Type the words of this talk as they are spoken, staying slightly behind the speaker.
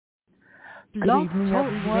Good Blog evening, Talk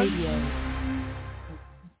everyone. Radio.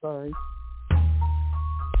 Sorry.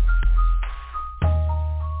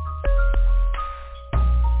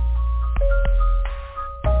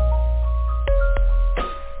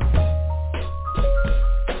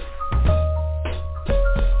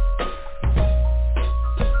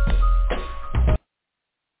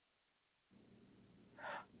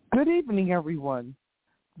 Good evening, everyone.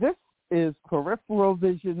 This is Peripheral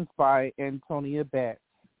Visions by Antonia Batts.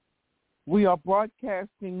 We are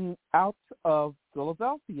broadcasting out of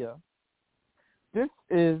Philadelphia. This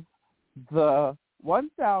is the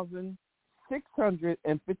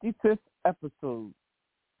 1,655th episode.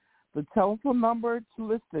 The telephone number to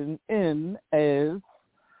listen in is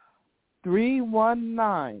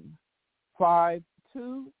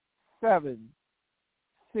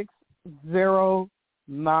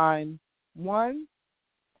 319-527-6091.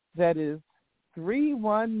 That is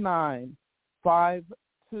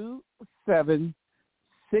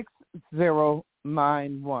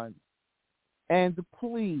 319-527-6091. And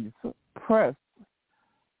please press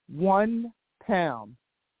 1 pound.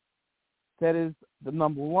 That is the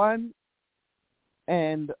number 1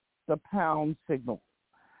 and the pound signal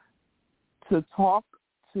to talk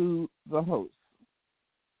to the host.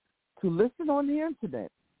 To listen on the internet,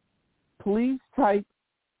 please type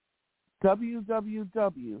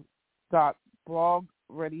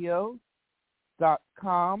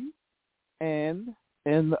www.blogradio.com and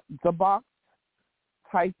in the box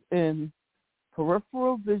type in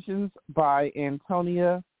Peripheral Visions by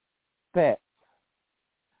Antonia Batts.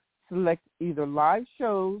 Select either live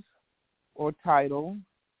shows or title,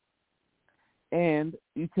 and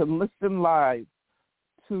you can listen live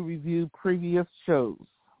to review previous shows.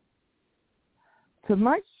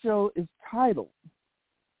 Tonight's show is titled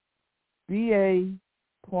BA.5.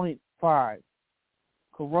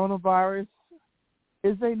 Coronavirus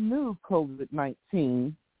is a new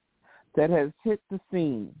COVID-19 that has hit the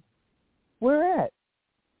scene. Where at?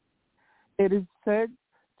 It is said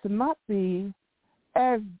to not be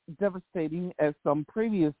as devastating as some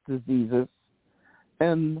previous diseases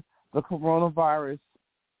in the coronavirus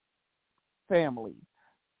family.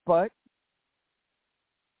 But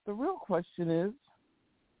the real question is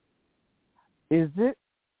it?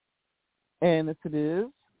 And if it is,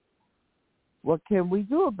 what can we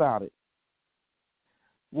do about it?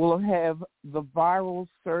 We'll have the viral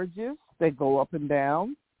surges that go up and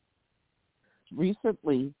down.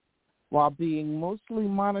 Recently, while being mostly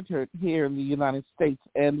monitored here in the United States.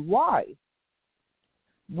 And why?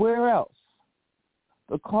 Where else?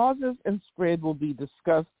 The causes and spread will be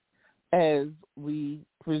discussed as we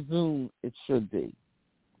presume it should be.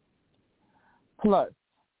 Plus,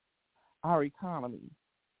 our economy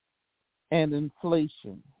and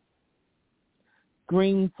inflation,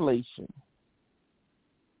 greenflation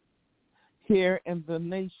here in the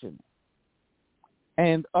nation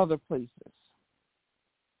and other places.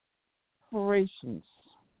 Corporations,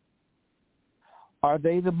 are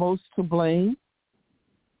they the most to blame?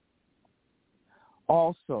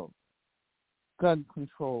 Also, gun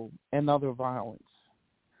control and other violence.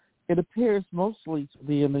 It appears mostly to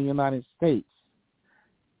be in the United States.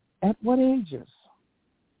 At what ages?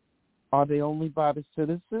 Are they only by the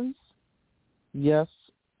citizens? Yes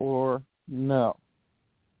or no?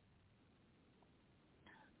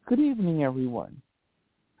 Good evening, everyone.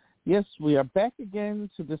 Yes, we are back again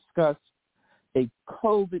to discuss a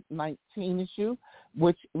COVID-19 issue,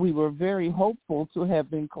 which we were very hopeful to have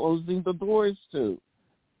been closing the doors to,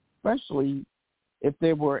 especially if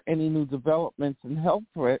there were any new developments in health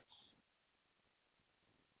threats.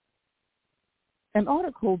 An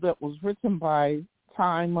article that was written by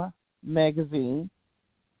Time Magazine,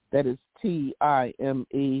 that is TIME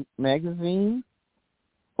Magazine,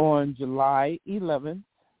 on July 11th,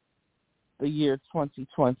 the year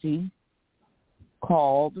 2020,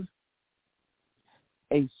 called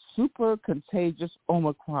A Super Contagious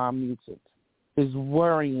Omicron Mutant is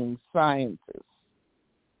Worrying Scientists.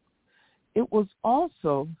 It was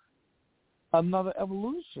also another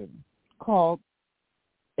evolution called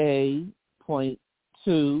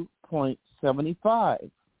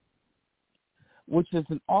A.2.75, which is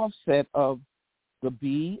an offset of the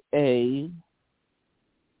BA.2,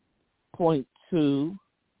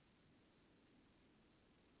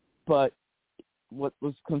 but what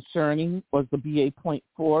was concerning was the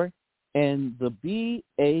BA.4 and the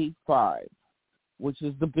BA.5, which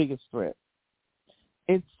is the biggest threat.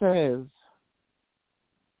 It says,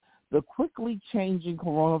 the quickly changing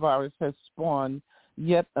coronavirus has spawned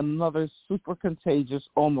yet another super contagious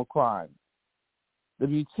Omicron. The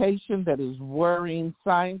mutation that is worrying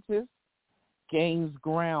scientists gains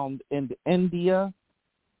ground in India,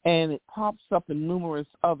 and it pops up in numerous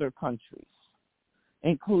other countries,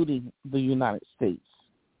 including the United States.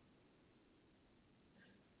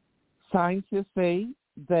 Scientists say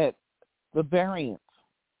that the variant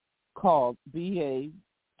called BA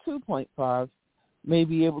 2.5 may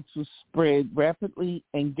be able to spread rapidly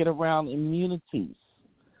and get around immunities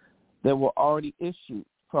that were already issued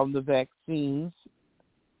from the vaccines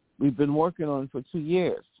we've been working on for 2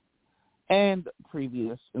 years and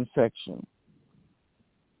previous infection.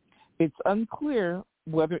 It's unclear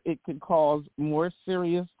whether it can cause more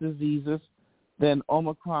serious diseases than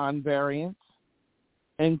Omicron variants,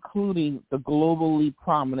 including the globally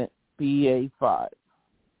prominent BA5.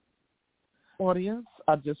 Audience,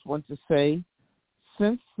 I just want to say,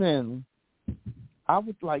 since then, I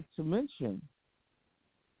would like to mention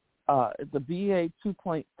the BA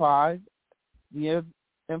 2.5, the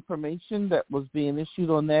information that was being issued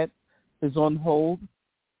on that is on hold,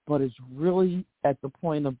 but it's really at the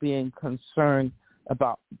point of being concerned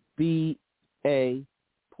about BA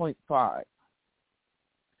 0.5.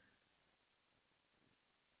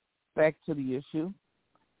 Back to the issue.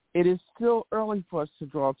 It is still early for us to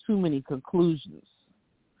draw too many conclusions,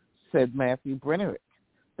 said Matthew Brennerick,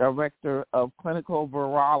 Director of Clinical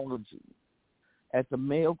Virology at the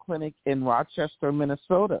Mayo Clinic in Rochester,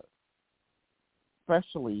 Minnesota,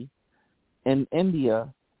 especially in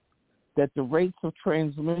India, that the rates of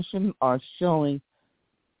transmission are showing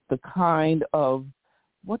the kind of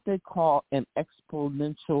what they call an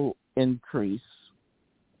exponential increase.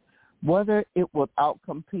 Whether it would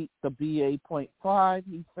outcompete the BA 0.5,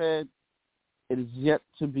 he said, it is yet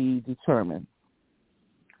to be determined.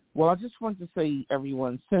 Well, I just want to say,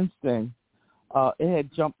 everyone, since then, it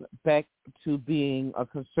had jumped back to being a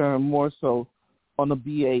concern more so on the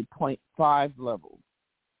BA 0.5 level.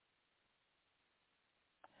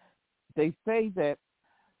 They say that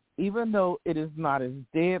even though it is not as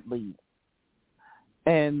deadly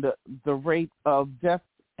and the rate of death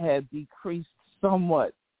had decreased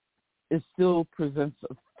somewhat, it still presents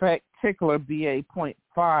a particular BA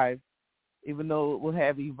 0.5, even though it will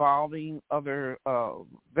have evolving other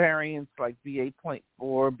variants like BA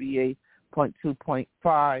 0.4, BA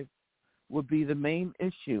 0.2.5 would be the main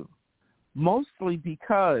issue, mostly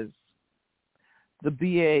because the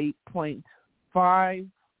BA 0.5,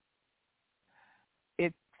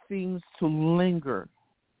 it seems to linger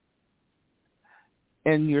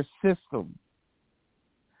in your system,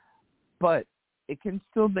 but it can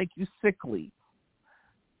still make you sickly.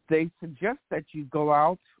 They suggest that you go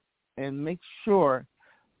out and make sure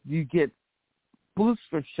you get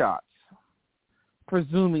booster shots,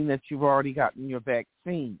 presuming that you've already gotten your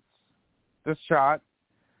vaccines. The shot,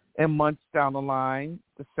 and months down the line,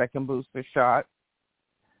 the second booster shot.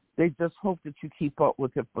 They just hope that you keep up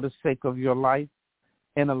with it for the sake of your life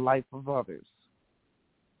and the life of others.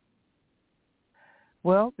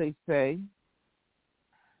 Well, they say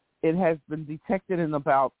it has been detected in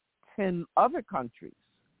about 10 other countries,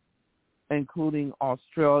 including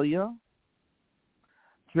Australia,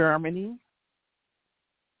 Germany,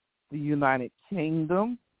 the United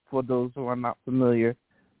Kingdom, for those who are not familiar,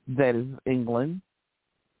 that is England,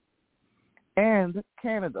 and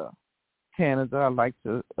Canada. Canada, I like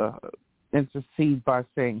to intercede by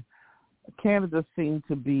saying Canada seemed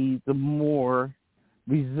to be the more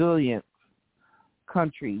resilient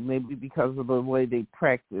country, maybe because of the way they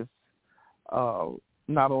practice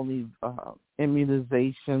not only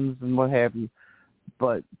immunizations and what have you,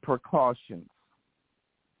 but precautions.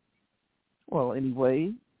 Well,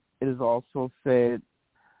 anyway, it is also said,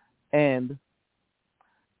 and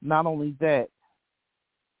not only that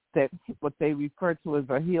what they refer to as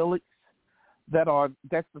a helix, that's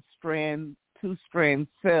a strand, two-strand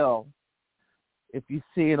cell. If you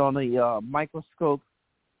see it on a microscope,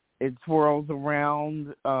 it swirls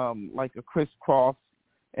around like a crisscross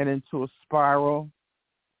and into a spiral.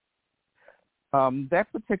 That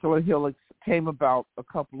particular helix came about a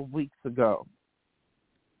couple of weeks ago.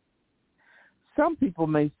 Some people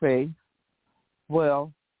may say,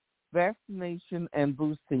 well, vaccination and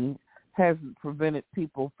boosting hasn't prevented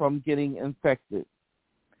people from getting infected.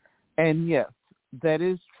 And yes, that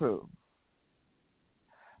is true.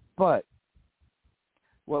 But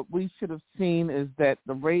what we should have seen is that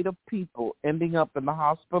the rate of people ending up in the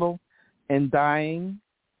hospital and dying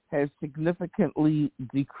has significantly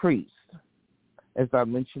decreased, as I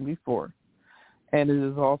mentioned before. And it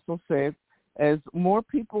is also said, as more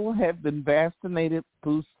people have been vaccinated,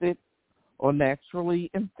 boosted, or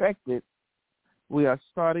naturally infected, we are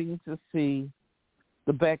starting to see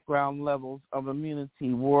the background levels of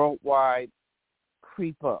immunity worldwide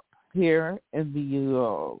creep up. Here in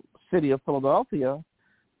the city of Philadelphia,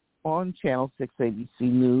 on Channel 6 ABC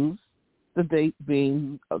News, the date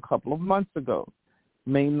being a couple of months ago,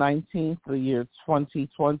 May 19th, the year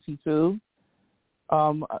 2022.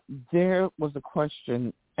 There was a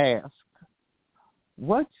question asked,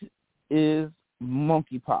 what is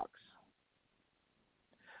monkeypox?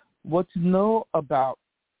 What to know about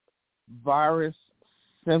virus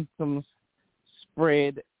symptoms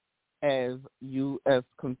spread as U.S.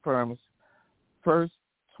 confirms first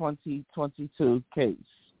 2022 case.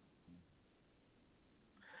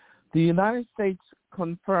 The United States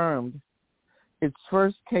confirmed its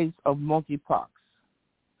first case of monkeypox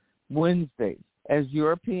Wednesday, as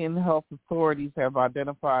European health authorities have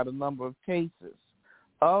identified a number of cases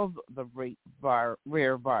of the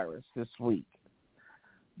rare virus this week.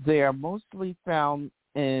 They are mostly found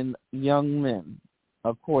in young men,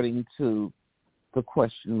 according to the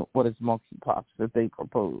question, what is monkeypox, that they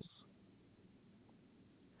propose.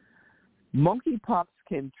 Monkeypox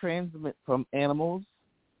can transmit from animals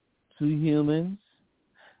to humans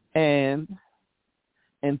and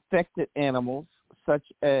infected animals such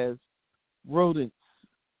as rodents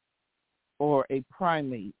or a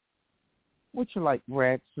primate, which are like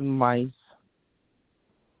rats and mice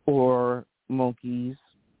or monkeys,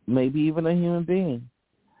 maybe even a human being.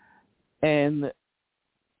 And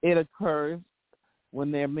it occurs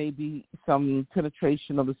when there may be some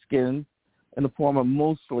penetration of the skin in the form of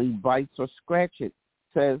mostly bites or scratches. It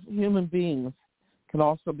says human beings can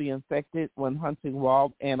also be infected when hunting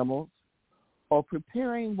wild animals or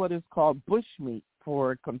preparing what is called bushmeat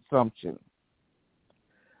for consumption.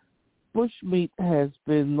 Bushmeat has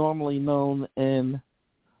been normally known in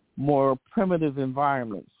more primitive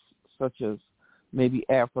environments, such as maybe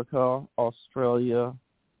Africa, Australia,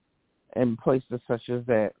 and places such as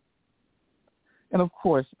that. And, of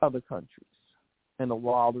course, other countries in a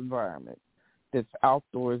wild environment that's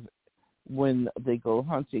outdoors when they go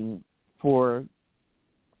hunting for,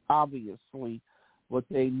 obviously, what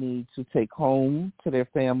they need to take home to their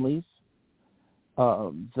families,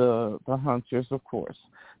 the hunters, of course,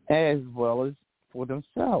 as well as for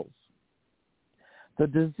themselves. The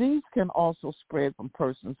disease can also spread from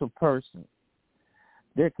person to person.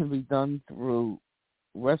 That can be done through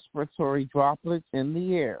respiratory droplets in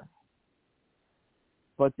the air,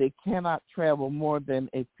 but they cannot travel more than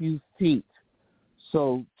a few feet.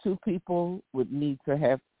 So two people would need to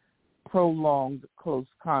have prolonged close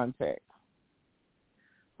contact.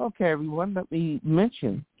 Okay, everyone, let me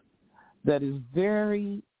mention that is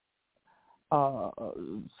very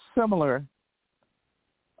similar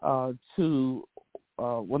to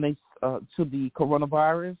the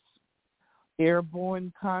coronavirus,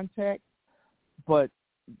 airborne contact, but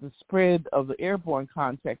the spread of the airborne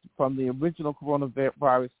contact from the original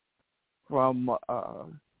coronavirus from, I'll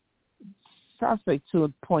say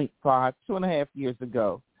 2.5 years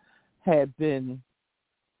ago, had been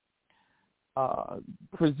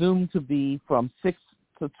presumed to be from 6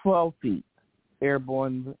 to 12 feet.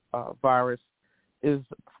 Airborne virus is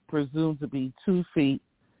presumed to be 2 feet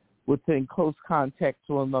within close contact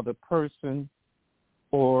to another person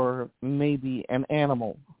or maybe an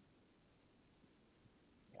animal.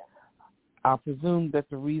 I presume that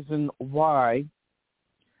the reason why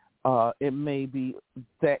it may be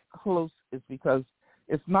that close is because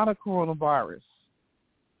it's not a coronavirus.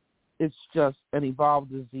 It's just an evolved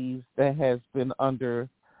disease that has been under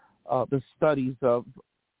the studies of,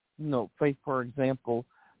 say, for example,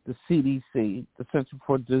 the CDC, the Center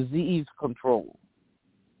for Disease Control.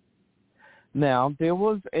 Now, there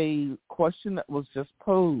was a question that was just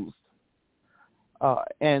posed,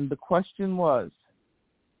 and the question was,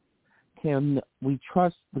 can we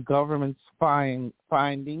trust the government's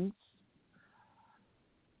findings?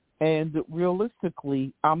 And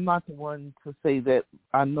realistically, I'm not the one to say that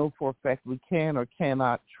I know for a fact we can or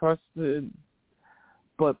cannot trust it,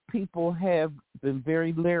 but people have been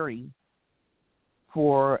very leery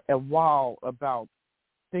for a while about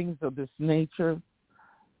things of this nature,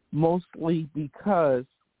 mostly because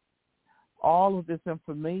all of this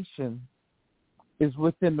information is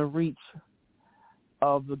within the reach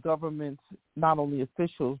of the government's not only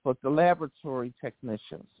officials, but the laboratory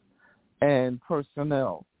technicians and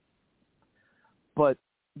personnel. But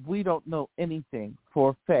we don't know anything for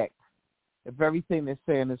a fact if everything they're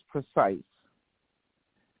saying is precise.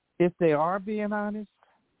 If they are being honest,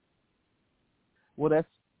 well, that's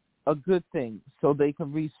a good thing, so they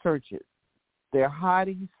can research it. They're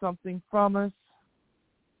hiding something from us.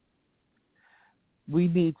 We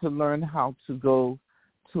need to learn how to go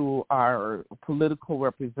to our political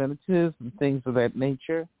representatives and things of that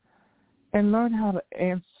nature and learn how to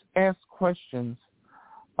ask questions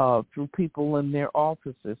through people in their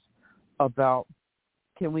offices about,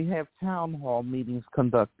 can we have town hall meetings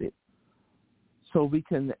conducted so we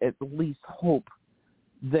can at least hope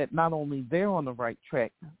that not only they're on the right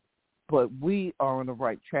track, but we are on the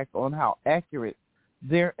right track on how accurate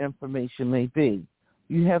their information may be.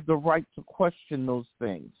 You have the right to question those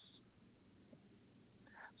things.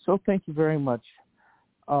 So thank you very much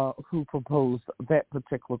who proposed that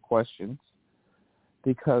particular question,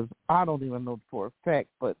 because I don't even know for a fact,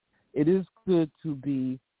 but it is good to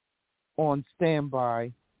be on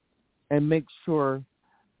standby and make sure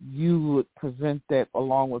you would present that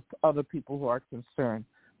along with other people who are concerned,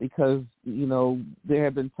 because, you know, there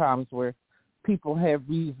have been times where people have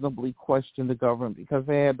reasonably questioned the government because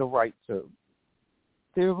they had the right to.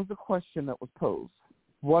 There was a question that was posed.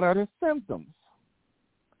 What are the symptoms?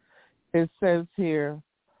 It says here,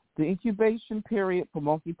 the incubation period for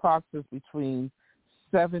monkeypox is between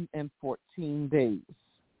 7 and 14 days.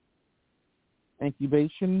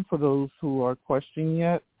 Incubation, for those who are questioning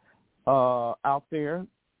it out there,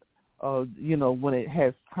 you know, when it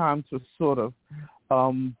has time to sort of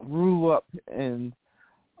brew up and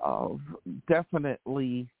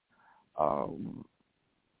definitely all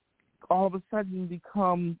of a sudden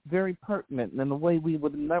become very pertinent in a way we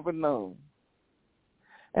would have never known.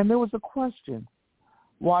 And there was a question,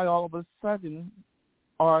 why all of a sudden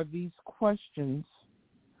are these questions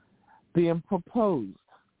being proposed?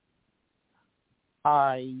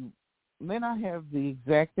 I may not have the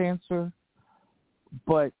exact answer,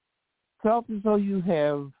 but felt as though you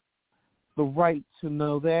have the right to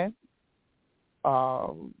know that.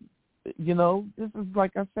 You know, this is,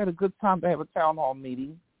 like I said, a good time to have a town hall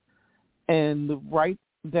meeting and write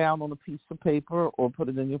down on a piece of paper or put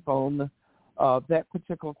it in your phone that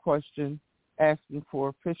particular question, asking for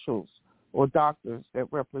officials or doctors that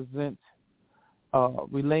represent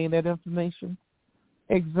relaying that information.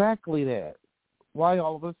 Exactly that. Why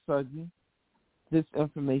all of a sudden this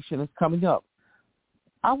information is coming up?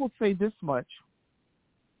 I will say this much.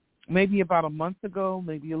 Maybe about a month ago,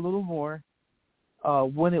 maybe a little more,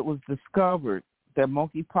 when it was discovered that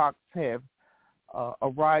monkeypox have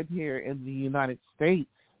arrived here in the United States,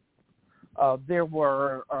 there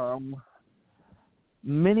were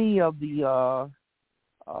many of the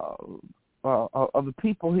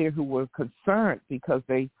people here who were concerned because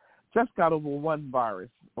they just got over one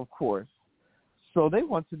virus, of course. So they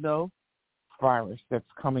want to know virus that's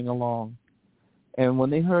coming along. And when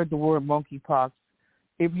they heard the word monkeypox,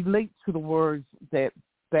 it relates to the words that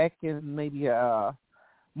back in maybe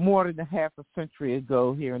more than a half a century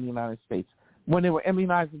ago here in the United States, when they were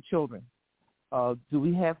immunizing children. Do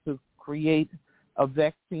we have to create a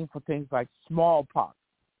vaccine for things like smallpox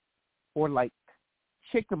or like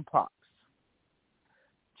chickenpox?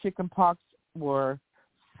 Chickenpox were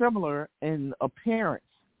similar in appearance,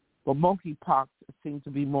 but monkeypox seemed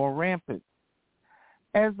to be more rampant.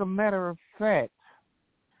 As a matter of fact,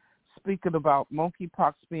 speaking about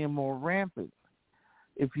monkeypox being more rampant,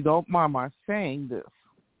 if you don't mind my saying this,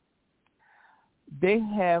 they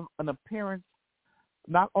have an appearance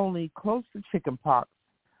not only close to chickenpox,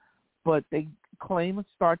 but they claim it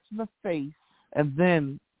starts in the face and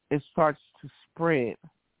then it starts to spread.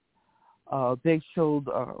 They showed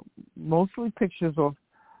mostly pictures of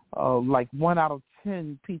like 1 out of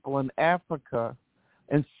 10 people in Africa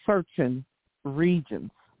in certain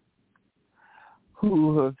regions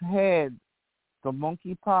who have had the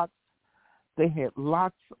monkeypox. They had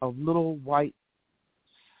lots of little white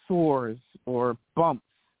sores or bumps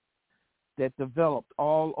that developed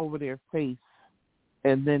all over their face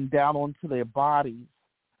and then down onto their bodies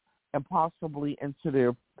and possibly into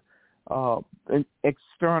their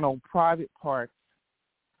external private parts.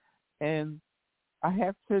 And I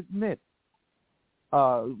have to admit,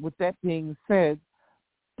 with that being said,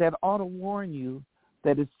 that ought to warn you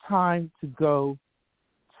that it's time to go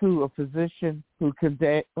to a physician who can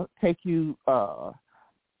take you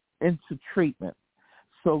into treatment.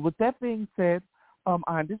 So with that being said, I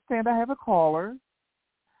understand I have a caller.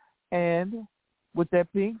 And with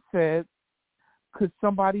that being said, could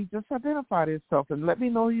somebody just identify themselves and let me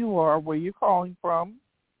know who you are, where you're calling from,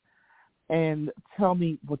 and tell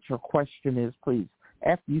me what your question is, please,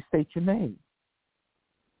 after you state your name.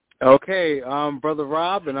 Okay, I'm Brother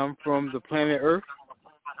Rob, and I'm from the planet Earth.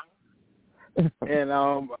 And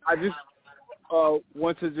I just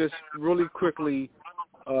want to just really quickly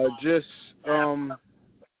just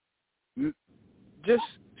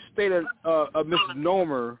state a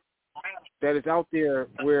misnomer that is out there,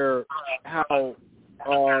 where how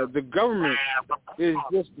the government is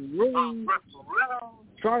just really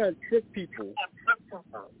trying to trick people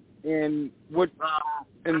in what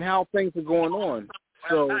and how things are going on.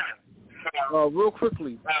 So real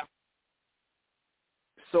quickly,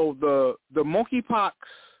 So the monkeypox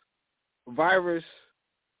virus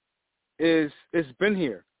it's been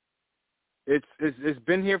here. It's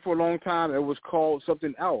been here for a long time. It was called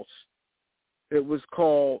something else. It was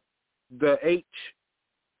called the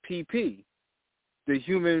HPV, the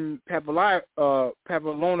human papilloma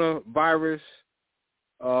virus.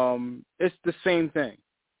 It's the same thing.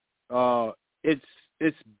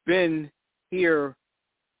 It's been here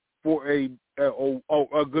for a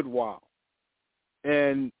good while,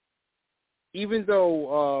 and even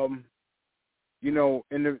though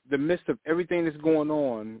in the midst of everything that's going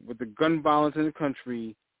on with the gun violence in the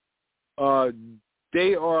country,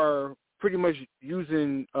 they are pretty much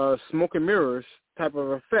using smoke and mirrors type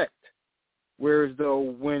of effect. Whereas though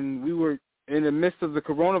when we were in the midst of the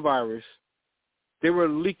coronavirus, they were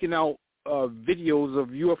leaking out videos of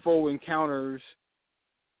UFO encounters,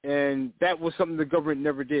 and that was something the government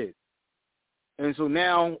never did. And so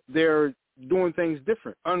now they're doing things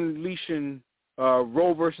different, unleashing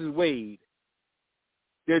Roe versus Wade.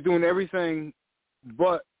 They're doing everything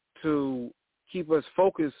but to keep us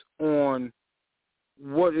focused on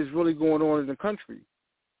what is really going on in the country,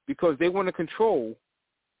 because they want to control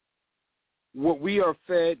what we are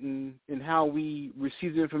fed and how we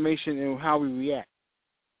receive the information and how we react.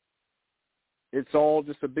 It's all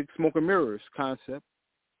just a big smoke and mirrors concept,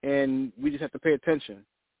 and we just have to pay attention.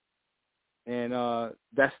 And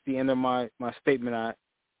that's the end of my statement I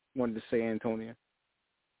wanted to say, Antonia.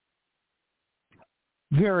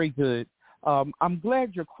 Very good. I'm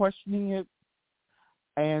glad you're questioning it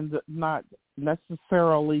and not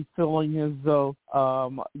necessarily feeling as though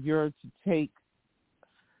you're to take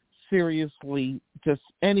seriously just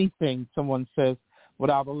anything someone says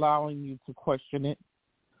without allowing you to question it.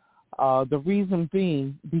 The reason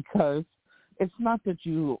being because it's not that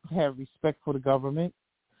you have respect for the government.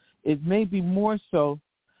 It may be more so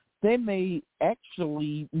they may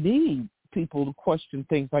actually need people to question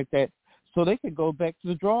things like that so they could go back to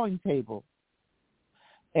the drawing table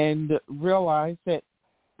and realize that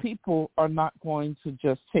people are not going to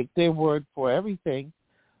just take their word for everything,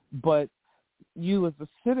 but you as a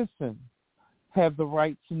citizen have the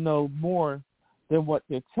right to know more than what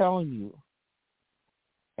they're telling you.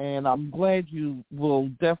 And I'm glad you will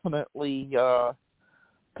definitely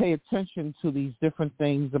pay attention to these different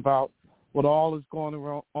things about what all is going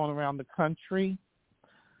on around the country.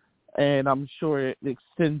 And I'm sure it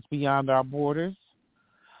extends beyond our borders,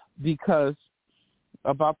 because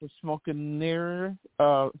about the smoke and mirror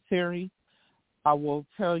theory, I will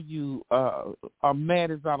tell you are mad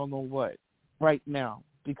as I don't know what right now,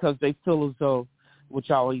 because they feel as though, which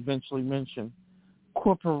I'll eventually mention,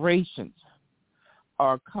 corporations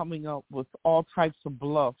are coming up with all types of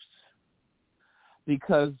bluffs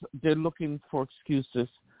because they're looking for excuses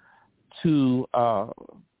to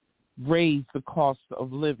raise the cost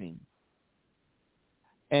of living.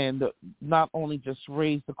 And not only just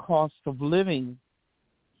raise the cost of living,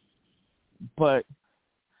 but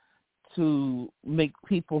to make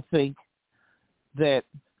people think that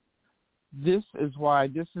this is why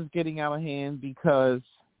this is getting out of hand because,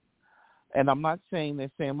 and I'm not saying they're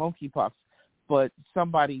saying monkeypox, but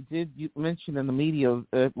somebody did mention in the media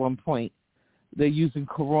at one point they're using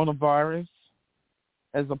coronavirus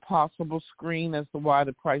as a possible screen as to why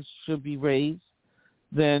the price should be raised.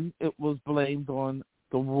 Then it was blamed on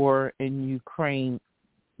the war in Ukraine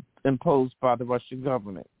imposed by the Russian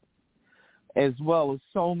government, as well as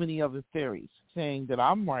so many other theories saying that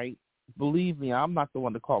I'm right. Believe me, I'm not the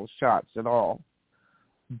one to call the shots at all.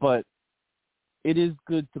 But it is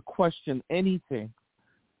good to question anything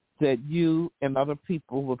that you and other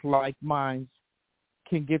people with like minds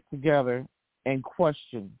can get together and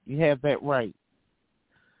question. You have that right.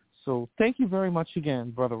 So thank you very much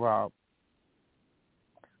again, Brother Rob.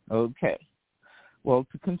 Okay. Well,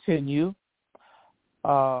 to continue,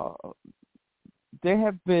 there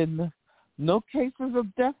have been no cases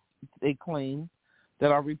of death, they claim,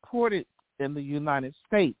 that are reported in the United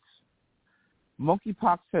States.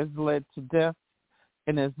 Monkeypox has led to death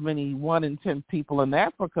in as many 1 in 10 people in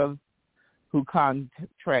Africa who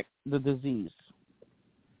contract the disease.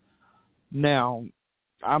 Now,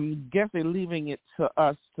 I'm guessing leaving it to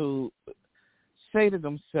us to say to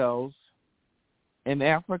themselves, in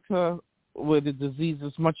Africa, where the disease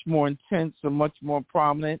is much more intense and much more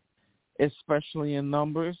prominent, especially in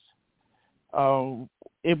numbers,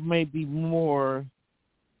 it may be more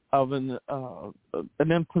of an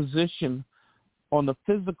imposition on the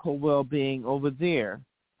physical well-being over there.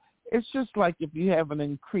 It's just like if you have an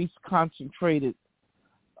increased concentrated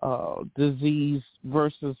disease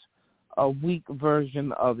versus a weak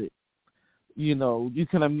version of it. You know, you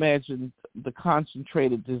can imagine the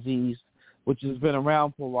concentrated disease which has been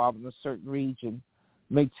around for a while in a certain region,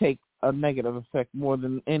 may take a negative effect more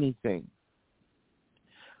than anything.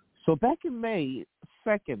 So back in May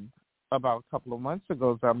 2nd, about a couple of months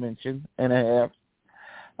ago, as I mentioned, and a half,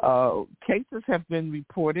 cases have been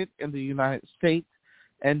reported in the United States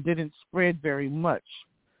and didn't spread very much.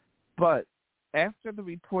 But after the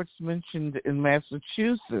reports mentioned in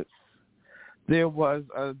Massachusetts, there was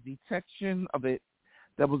a detection of it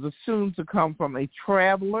that was assumed to come from a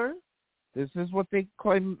traveler. This is what they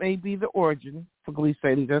claim may be the origin. For police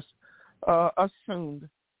say they just assumed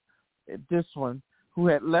this one, who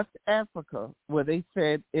had left Africa, where they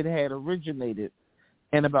said it had originated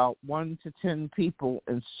in about 1 to 10 people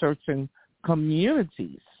in certain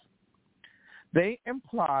communities. They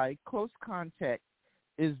imply close contact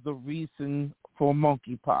is the reason for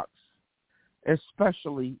monkeypox,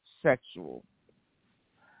 especially sexual.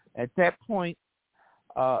 At that point,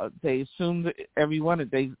 they assumed they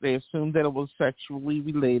assumed that it was sexually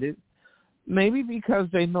related, maybe because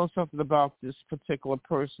they know something about this particular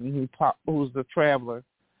person who's the traveler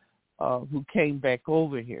who came back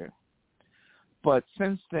over here. But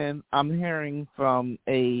since then, I'm hearing from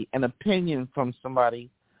an opinion from somebody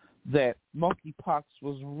that monkeypox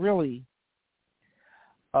was really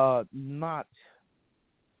not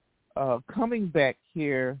coming back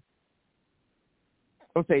here.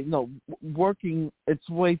 Okay, no, working its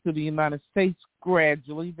way through the United States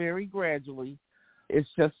gradually, very gradually. It's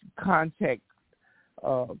just contact,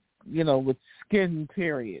 with skin,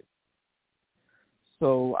 period.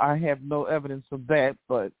 So I have no evidence of that,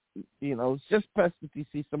 but, it's just best if you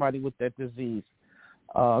see somebody with that disease.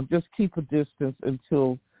 Just keep a distance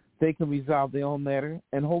until they can resolve their own matter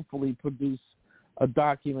and hopefully produce a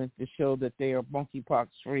document to show that they are monkeypox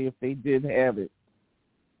free if they did have it.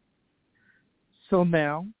 So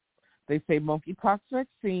now they say monkeypox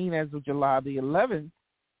vaccine as of July the 11th,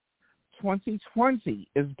 2020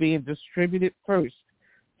 is being distributed first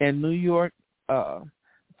in New York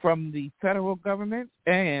from the federal government,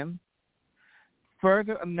 and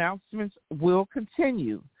further announcements will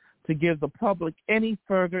continue to give the public any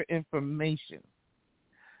further information.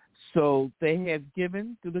 So they have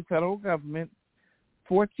given to the federal government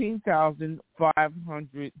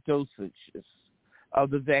 14,500 dosages of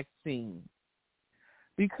the vaccine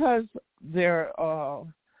because they're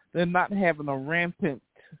not having a rampant,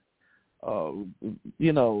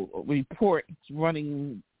 reports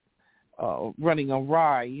running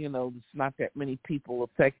awry. There's not that many people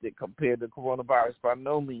affected compared to coronavirus by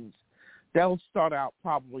no means. They'll start out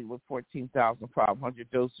probably with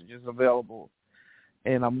 14,500 dosages available.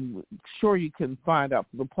 And I'm sure you can find out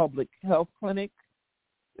from the public health clinic,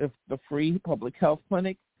 if the free public health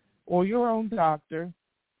clinic, or your own doctor,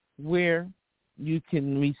 where you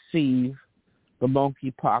can receive the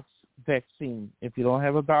monkeypox vaccine. If you don't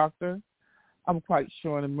have a doctor, I'm quite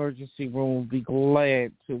sure an emergency room will be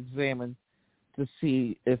glad to examine to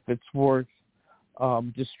see if it's worth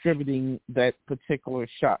distributing that particular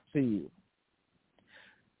shot to you.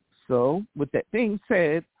 So, with that being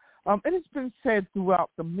said, it has been said throughout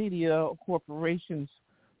the media, corporations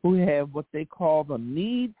who have what they call the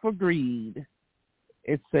need for greed.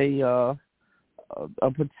 It's a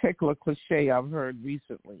particular cliche I've heard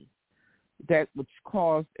recently, that which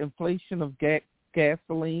caused inflation of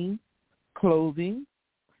gasoline, clothing,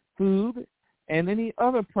 food, and any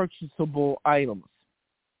other purchasable items,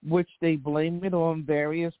 which they blame it on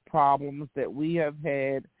various problems that we have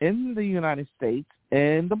had in the United States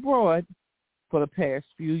and abroad for the past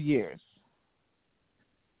few years.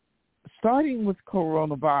 Starting with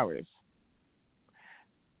coronavirus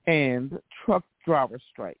and truck driver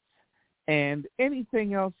strikes and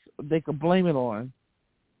anything else they could blame it on,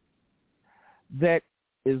 that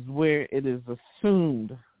is where it is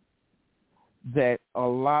assumed that a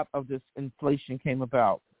lot of this inflation came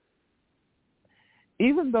about.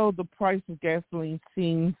 Even though the price of gasoline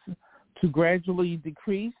seems to gradually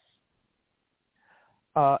decrease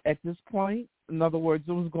at this point, in other words,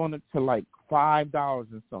 it was going up to like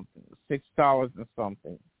 $5 and something, $6 and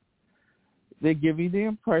something. They give you the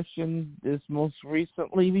impression this most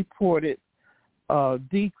recently reported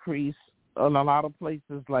decrease in a lot of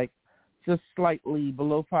places, like just slightly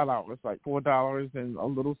below $5, like $4 and a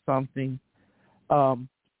little something.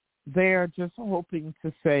 They're just hoping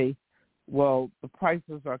to say, well, the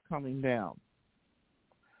prices are coming down.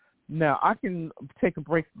 Now, I can take a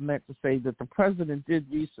break from that to say that the president did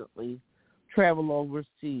recently travel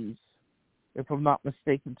overseas, if I'm not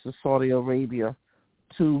mistaken, to Saudi Arabia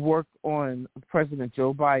to work on President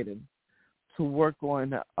Joe Biden, to work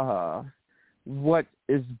on what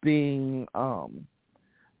is being a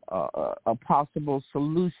possible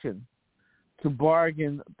solution to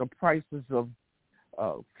bargain the prices of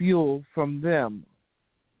fuel from them,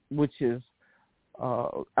 which is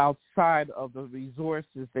outside of the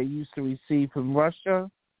resources they used to receive from Russia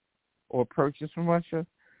or purchase from Russia,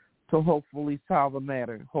 to hopefully solve the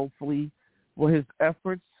matter. Hopefully, his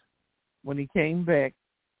efforts when he came back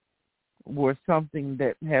were something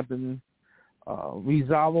that had been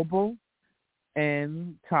resolvable,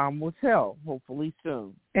 and time will tell, hopefully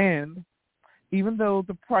soon. And even though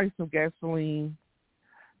the price of gasoline,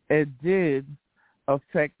 it did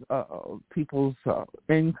affect people's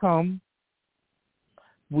income,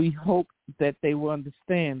 we hope that they will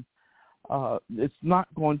understand it's not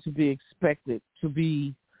going to be expected to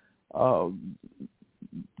be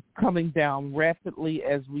coming down rapidly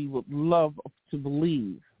as we would love to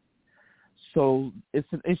believe. So it's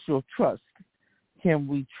an issue of trust. Can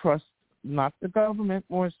we trust not the government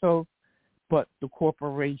more so, but the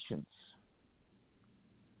corporations?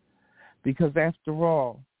 Because after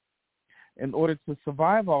all, in order to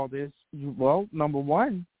survive all this, number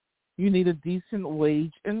one, you need a decent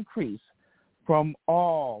wage increase from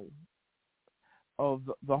all of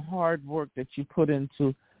the hard work that you put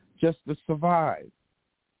into just to survive.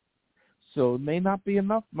 So it may not be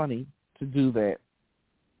enough money to do that.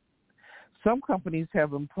 Some companies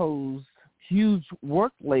have imposed huge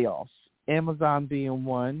work layoffs, Amazon being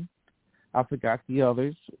one. I forgot the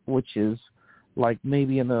others, which is like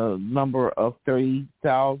maybe in a number of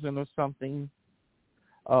 30,000 or something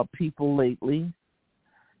people lately.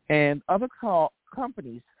 And other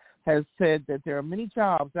companies have said that there are many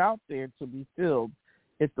jobs out there to be filled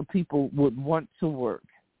if the people would want to work.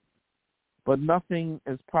 But nothing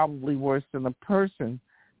is probably worse than a person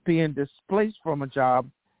being displaced from a job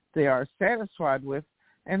they are satisfied with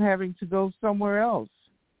and having to go somewhere else,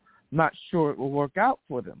 not sure it will work out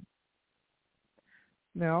for them.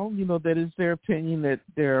 Now, that is their opinion, that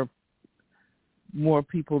there are more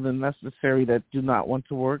people than necessary that do not want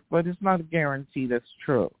to work, but it's not a guarantee that's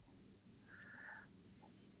true.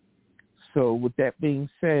 So with that being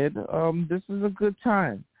said, this is a good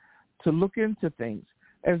time to look into things.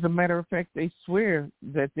 As a matter of fact, they swear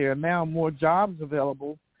that there are now more jobs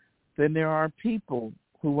available than there are people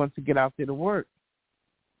who want to get out there to work.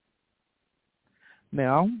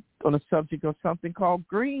 Now, on the subject of something called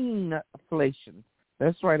greenflation.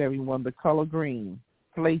 That's right, everyone, the color green,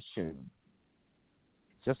 inflation,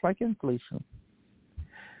 just like inflation.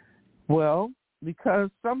 Well, because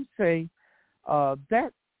some say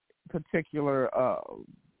that particular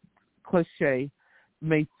cliche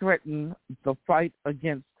may threaten the fight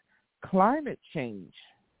against climate change.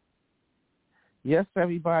 Yes,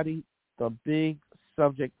 everybody, the big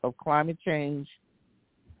subject of climate change,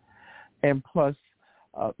 and plus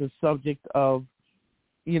the subject of,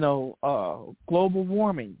 global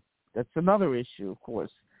warming. That's another issue, of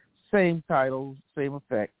course. Same title, same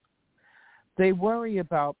effect. They worry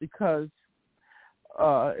about because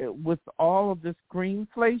with all of this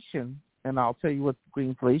greenflation, and I'll tell you what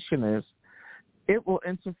greenflation is, it will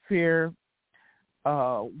interfere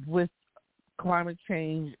with climate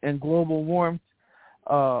change and global warmth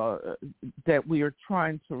that we are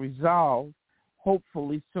trying to resolve,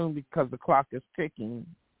 hopefully soon because the clock is ticking.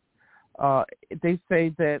 They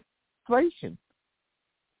say that inflation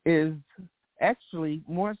is actually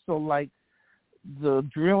more so like the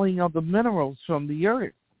drilling of the minerals from the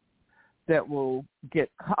earth that will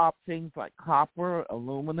get things like copper,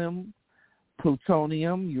 aluminum,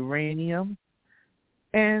 plutonium, uranium,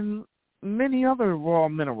 and many other raw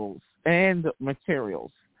minerals and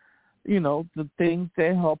materials, the things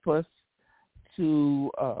that help us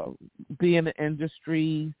to be in the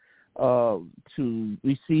industry, to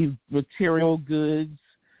receive material goods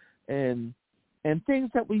and things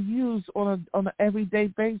that we use on an everyday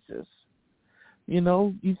basis.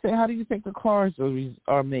 You say, how do you think the cars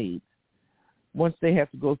are made once they have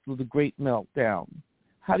to go through the great meltdown?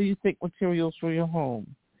 How do you think materials for your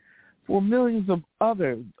home? For millions of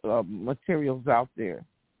other materials out there.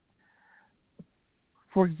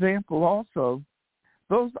 For example, also,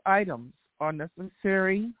 those items are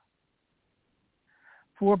necessary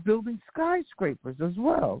for building skyscrapers as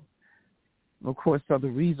well. Of course, other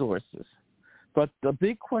resources. But the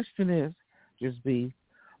big question is,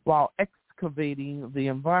 while excavating the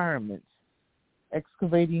environment,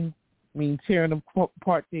 excavating means tearing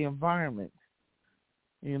apart the environment.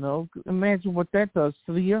 Imagine what that does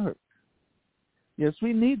to the earth. Yes,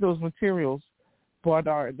 we need those materials, but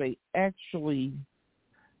are they actually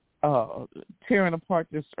tearing apart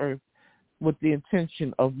this earth with the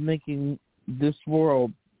intention of making this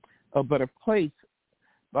world a better place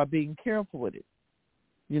by being careful with it?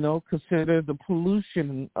 Consider the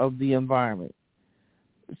pollution of the environment.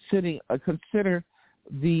 consider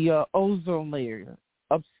the ozone layer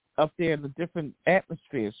up there in the different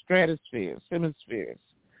atmospheres, stratospheres, hemispheres,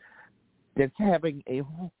 that's having a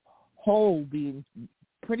hole being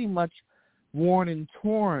pretty much worn and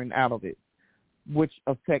torn out of it, which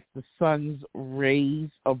affect the sun's rays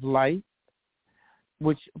of light,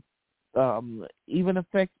 which even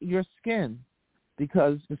affect your skin,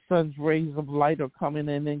 because the sun's rays of light are coming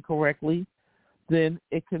in incorrectly, then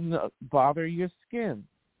it can bother your skin.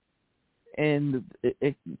 And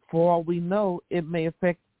for all we know, it may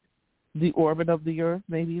affect the orbit of the Earth,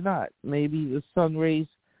 maybe not. Maybe the sun rays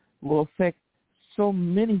will affect so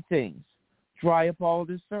many things, dry up all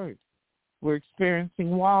this Earth. We're experiencing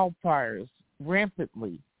wildfires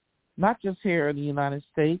rampantly, not just here in the United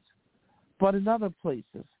States, but in other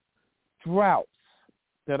places. Droughts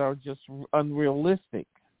that are just unrealistic.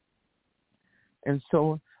 And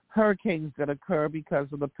so hurricanes that occur because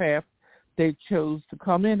of the path they chose to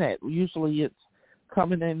come in at. Usually it's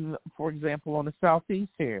coming in, for example, on the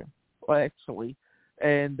southeast here, actually,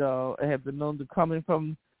 and have been known to come in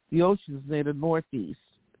from the oceans near the northeast.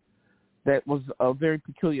 That was a very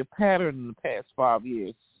peculiar pattern in the past 5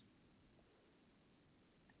 years.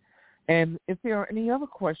 And if there are any other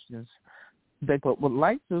questions that would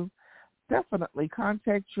like to, definitely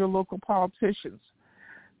contact your local politicians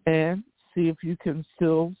and see if you can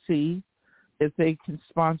still see if they can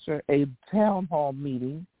sponsor a town hall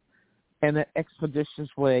meeting in an expeditious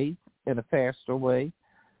way, in a faster way,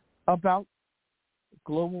 about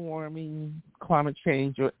global warming, climate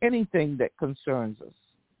change, or anything that concerns us.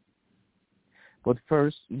 But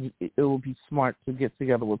first, it will be smart to get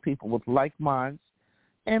together with people with like minds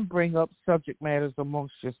and bring up subject matters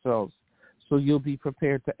amongst yourselves so you'll be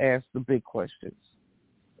prepared to ask the big questions.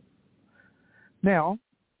 Now,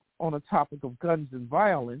 on the topic of guns and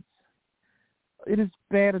violence, it is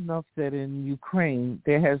bad enough that in Ukraine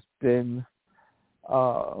there has been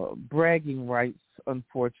bragging rights,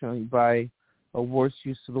 unfortunately, by a worse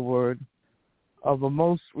use of the word, of a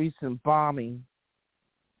most recent bombing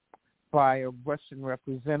by a Russian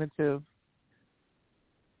representative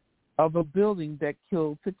of a building that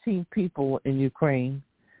killed 15 people in Ukraine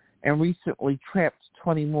and recently trapped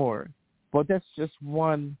 20 more. But that's just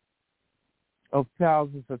one of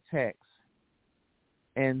thousands of attacks.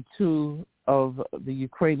 And 2 of the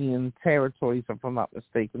Ukrainian territories, if I'm not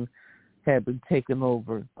mistaken, have been taken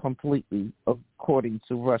over completely, according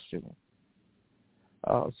to Russian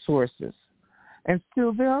sources. And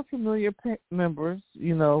still there are familiar members,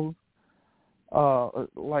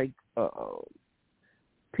 like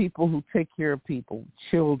people who take care of people,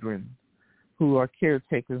 children who are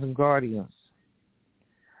caretakers and guardians.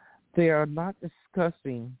 They are not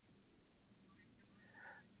discussing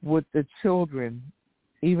with the children,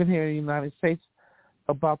 even here in the United States,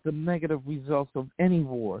 about the negative results of any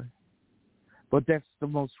war. But that's the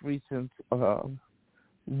most recent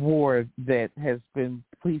war that has been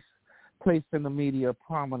placed in the media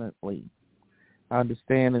prominently. I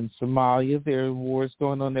understand in Somalia there are wars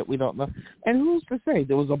going on that we don't know. And who's to say?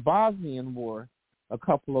 There was a Bosnian war a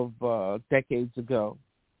couple of decades ago.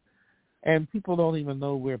 And people don't even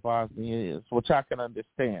know where Bosnia is, which I can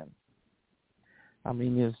understand. I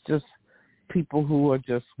mean, it's just people who are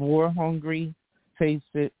just war hungry, face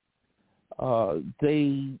it.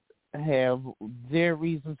 They have their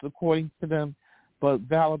reasons according to them, but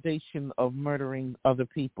validation of murdering other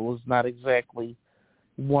people is not exactly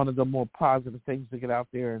one of the more positive things to get out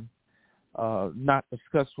there and not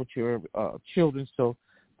discuss with your children, so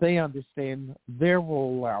they understand their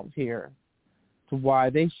role out here to why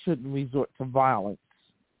they shouldn't resort to violence.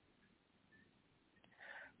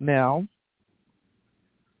 Now,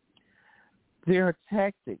 there are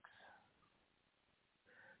tactics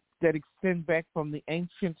that extend back from the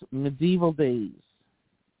ancient medieval days.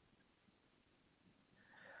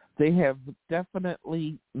 They have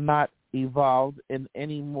definitely not evolved in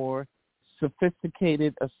any more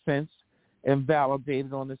sophisticated a sense and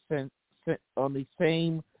validated on the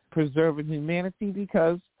same preserving humanity,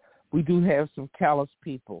 because we do have some callous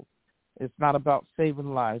people. It's not about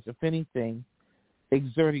saving lives. If anything,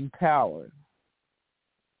 exerting power.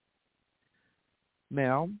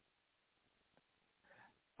 Now,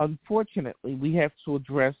 unfortunately, we have to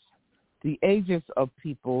address the ages of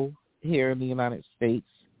people here in the United States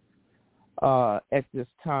at this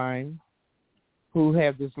time who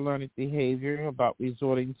have this learned behavior about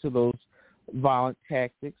resorting to those violent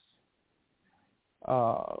tactics,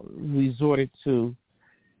 resorted to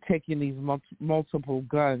taking these multiple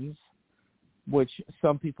guns, which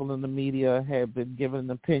some people in the media have been given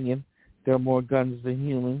an opinion there are more guns than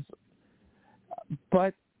humans.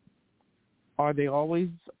 But are they always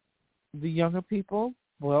the younger people?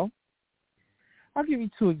 Well, I'll give you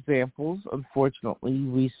two examples. Unfortunately,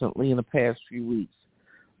 recently in the past few weeks,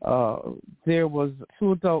 there was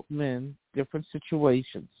two adult men, different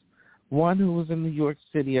situations. One who was in New York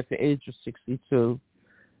City at the age of 62,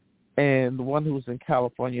 and one who was in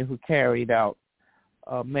California who carried out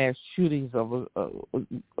mass shootings of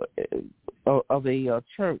a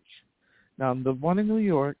church. Now, the one in New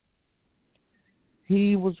York,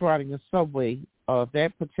 he was riding the subway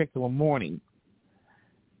that particular morning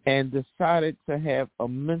and decided to have a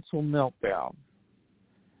mental meltdown.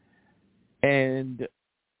 And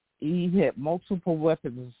he had multiple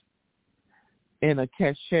weapons in a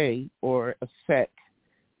cache or a sack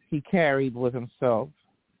he carried with himself.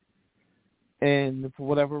 And for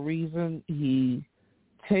whatever reason, he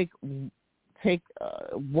take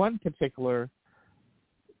one particular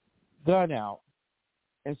gun out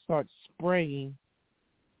and start spraying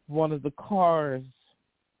one of the cars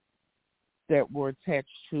that were attached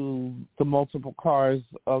to the multiple cars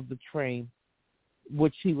of the train,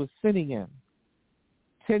 which he was sitting in.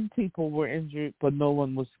 10 people were injured, but no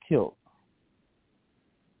one was killed.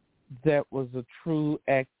 That was a true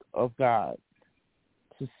act of God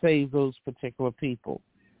to save those particular people.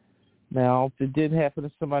 Now, if it did happen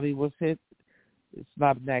if somebody was hit, it's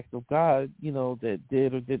not an act of God, that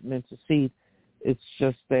did or didn't intercede. It's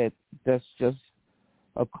just that's just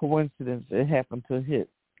a coincidence. It happened to hit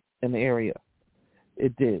an area.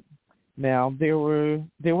 It did. Now, there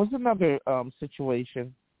was another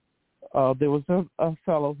situation. There was a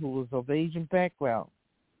fellow who was of Asian background,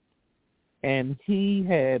 and he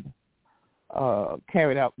had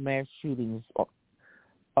carried out mass shootings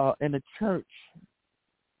in a church.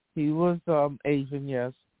 He was Asian,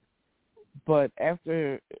 yes, but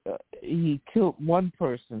after he killed one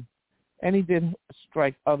person, and he did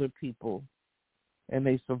strike other people, and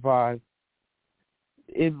they survived,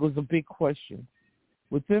 it was a big question.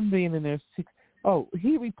 With them being in their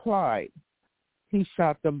he replied he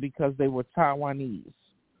shot them because they were Taiwanese.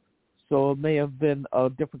 So it may have been a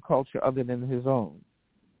different culture other than his own.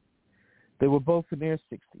 They were both in their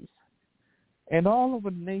 60s. And all over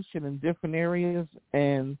the nation in different areas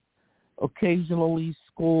and occasionally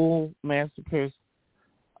school massacres.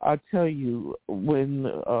 I tell you, when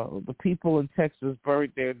the people in Texas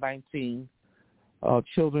buried their 19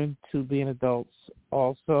 children to being adults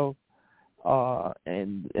also,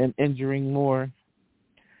 and injuring more,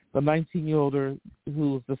 the 19-year-old who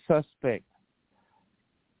was the suspect,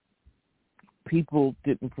 people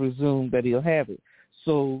didn't presume that he'll have it.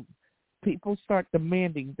 So people start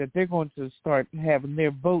demanding that they're going to start having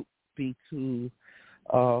their vote be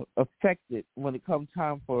affected when it comes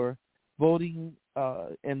time for voting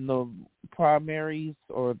in the primaries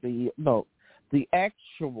or the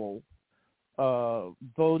actual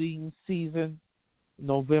voting season,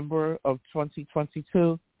 November of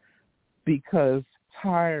 2022, because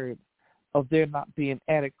tired of there not being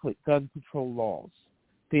adequate gun control laws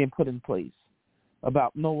being put in place,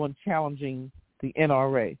 about no one challenging the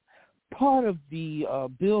NRA. Part of the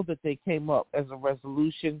bill that they came up as a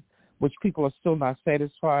resolution, which people are still not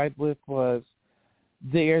satisfied with, was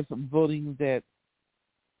there's voting that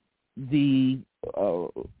the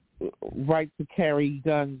right to carry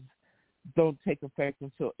guns don't take effect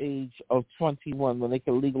until age of 21 when they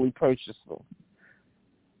can legally purchase them.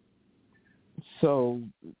 So,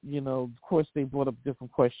 of course they brought up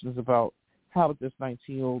different questions about how did this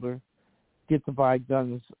 19-year-old get to buy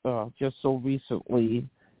guns just so recently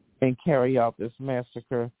and carry out this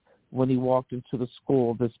massacre when he walked into the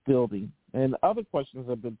school, this building. And other questions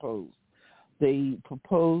have been posed. They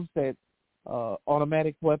proposed that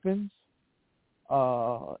automatic weapons,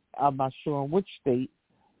 I'm not sure in which state,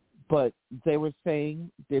 but they were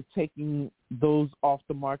saying they're taking those off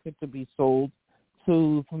the market to be sold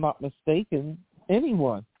to, if I'm not mistaken,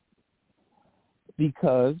 anyone.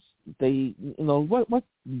 Because they, what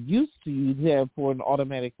use do you have for an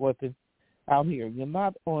automatic weapon out here? You're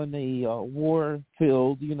not on a war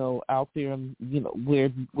field, out there, and where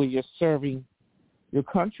you're serving your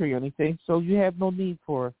country or anything. So you have no need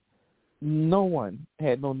for. No one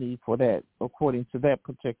had no need for that, according to that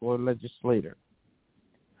particular legislator.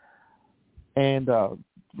 And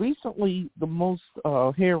recently, the most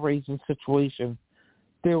hair-raising situation,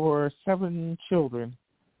 there were 7 children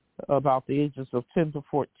about the ages of 10 to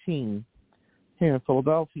 14 here in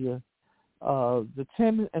Philadelphia. The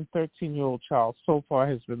 10 and 13-year-old child so far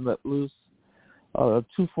has been let loose. 2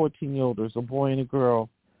 14-year-olds, a boy and a girl,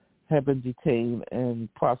 have been detained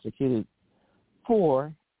and prosecuted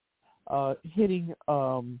for hitting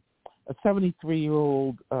a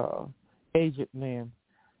 73-year-old aged man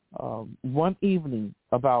one evening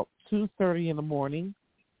about 2:30 in the morning.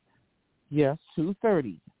 Yes,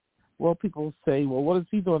 2:30. Well, people say, well, what is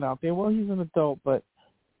he doing out there? Well, he's an adult, but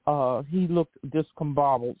he looked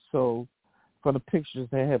discombobulated, so from the pictures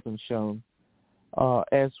that have been shown.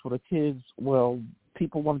 As for the kids, well,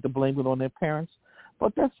 people wanted to blame it on their parents,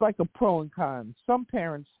 but that's like a pro and con. Some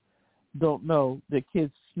parents don't know their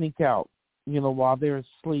kids sneak out, while they're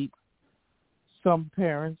asleep. Some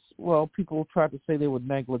parents, well, people try to say they were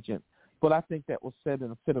negligent, but I think that was said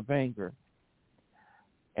in a fit of anger.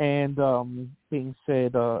 And being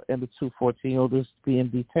said, and the two 14-year-olds being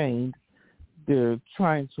detained, they're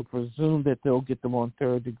trying to presume that they'll get them on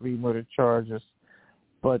third-degree murder charges,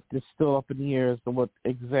 but it's still up in the air as to what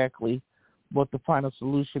the final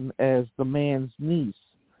solution, as the man's niece,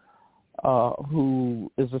 who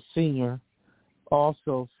is a senior,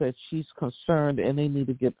 also said she's concerned and they need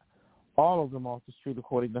to get all of them off the street,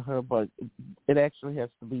 according to her, but it actually has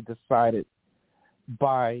to be decided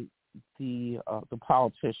by the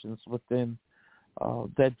politicians within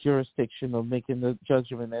that jurisdiction of making the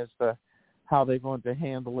judgment as to how they're going to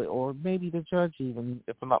handle it, or maybe the judge even,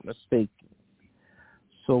 if I'm not mistaken.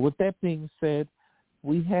 So with that being said,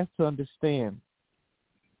 we have to understand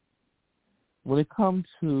when it comes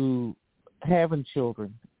to having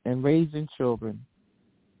children and raising children,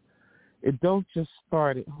 it don't just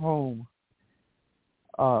start at home.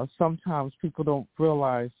 Sometimes people don't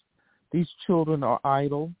realize these children are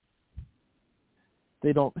idle.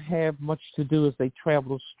 They don't have much to do as they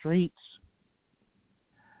travel the streets.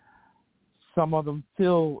 Some of them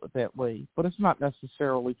feel that way, but it's not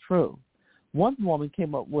necessarily true. One woman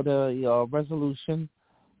came up with a resolution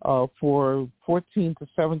for 14 to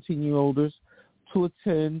 17-year-olds to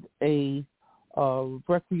attend a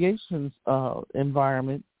recreation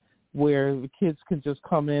environment where the kids can just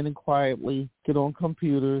come in and quietly get on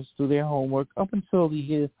computers, do their homework up until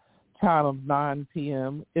the time of 9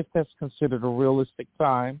 p.m., if that's considered a realistic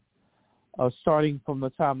time, starting from the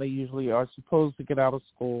time they usually are supposed to get out of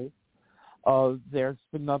school. There's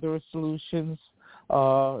been other solutions.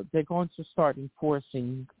 They're going to start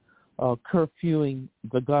enforcing curfewing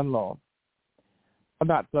the gun law.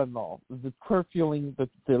 Not gun law, the curfewing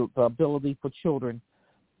the ability for children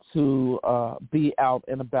to be out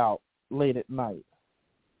and about late at night.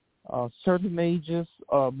 Certain ages,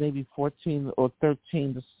 maybe 14 or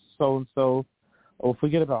 13 to so-and-so, or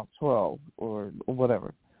forget about 12 or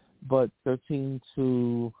whatever, but 13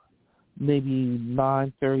 to maybe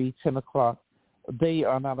 9:30, 10 o'clock, they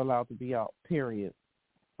are not allowed to be out, period.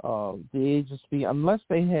 The ages be, unless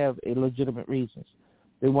they have a legitimate reasons.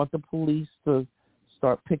 They want the police to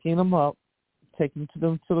start picking them up, taking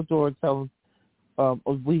them to the door and tell them,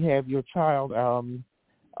 we have your child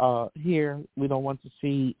here. We don't want to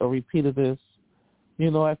see a repeat of this.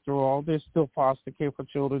 After all, there's still foster care for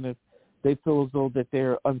children if they feel as though that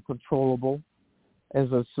they're uncontrollable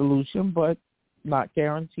as a solution, but not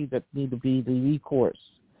guaranteed that need to be the recourse.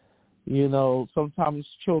 Sometimes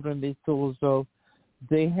children, they feel as though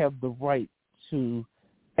they have the right to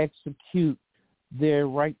execute their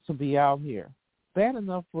right to be out here. Bad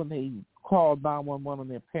enough when they call 911 on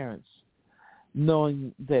their parents,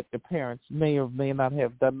 knowing that the parents may or may not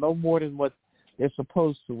have done no more than what they're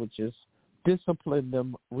supposed to, which is discipline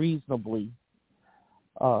them reasonably.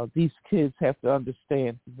 These kids have to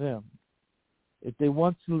understand them. If they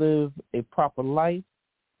want to live a proper life,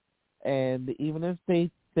 and even if they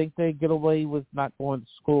think they get away with not going to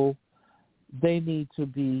school, they need to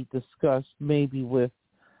be discussed maybe with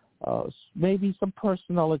maybe some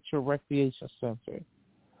personnel at your recreation center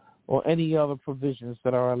or any other provisions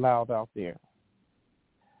that are allowed out there.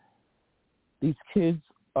 These kids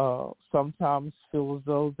sometimes feel as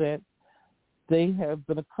though that they have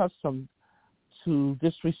been accustomed to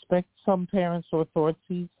disrespect some parents or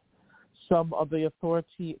authorities, some of the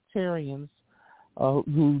authoritarians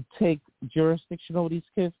who take jurisdiction over these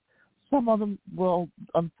kids. Some of them, well,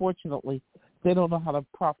 unfortunately, they don't know how to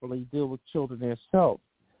properly deal with children themselves.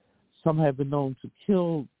 Some have been known to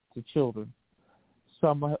kill the children.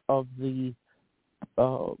 Some of the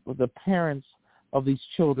parents of these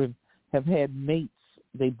children have had mates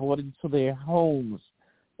they brought into their homes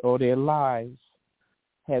or their lives,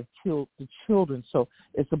 have killed the children. So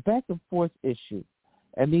it's a back and forth issue.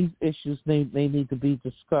 And these issues, they need to be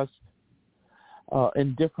discussed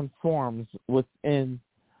in different forms within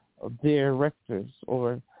their rectors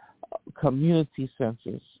or community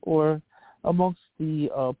centers or amongst the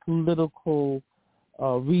political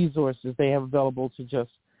resources they have available to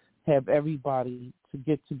just have everybody to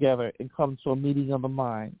get together and come to a meeting of the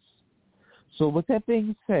minds. So with that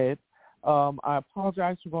being said, I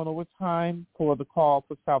apologize for going over time for the call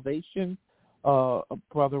for salvation,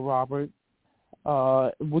 Brother Robert.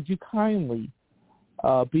 Would you kindly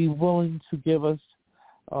be willing to give us,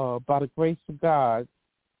 by the grace of God,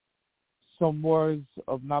 some words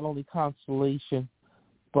of not only consolation,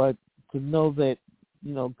 but to know that,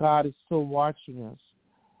 God is still watching us.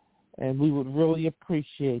 And we would really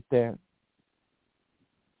appreciate that.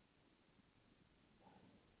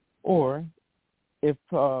 Or, if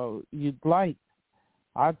you'd like,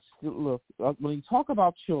 I'd still look. When you talk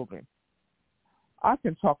about children, I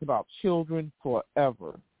can talk about children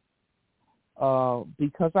forever.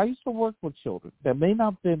 Because I used to work with children. That may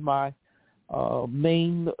not have been my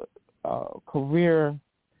main career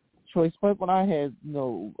choice, but when I had,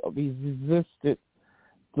 resisted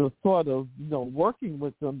the thought of, working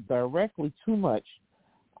with them directly too much,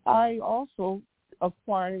 I also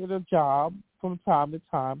acquired a job from time to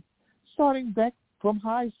time, starting back from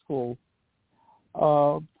high school,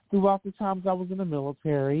 throughout the times I was in the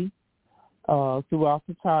military, throughout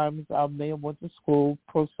the times I may have went to school,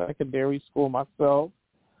 post-secondary school myself,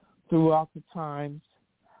 throughout the times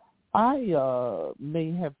I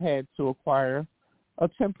may have had to acquire a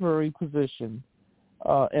temporary position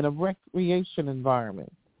in a recreation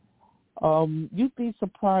environment. You'd be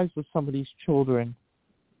surprised what some of these children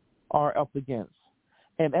are up against.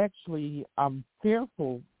 And actually, I'm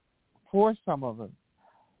fearful for some of them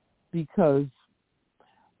because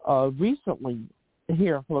recently,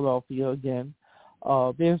 here in Philadelphia again,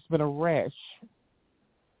 there's been a rash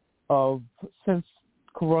since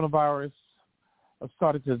coronavirus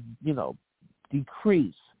started to,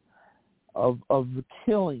 decrease of the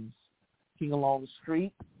killings along the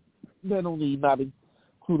street, not only not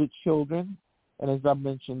included children, and as I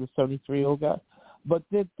mentioned, the 73-year-old guy, but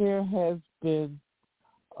that there has been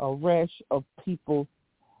a rash of people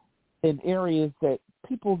in areas that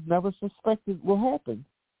people never suspected will happen,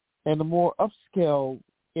 and the more upscale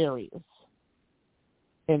areas,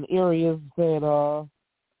 and areas that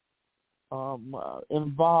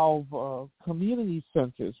involve community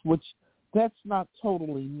centers, which that's not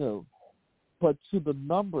totally new, but to the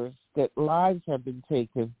numbers that lives have been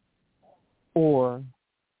taken or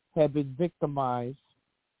have been victimized,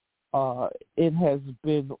 it has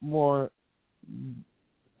been more,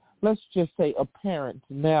 let's just say, apparent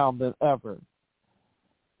now than ever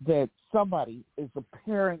that somebody is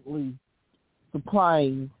apparently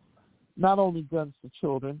supplying not only guns to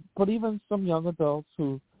children, but even some young adults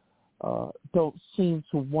who don't seem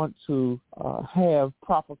to want to have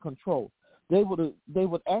proper control. They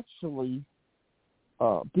would actually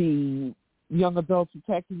be young adults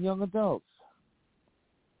attacking young adults.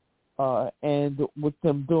 And with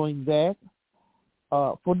them doing that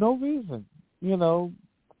for no reason.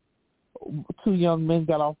 Two young men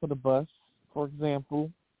got off of the bus, for example,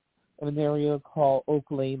 in an area called Oak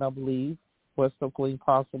Lane, I believe, West Oak Lane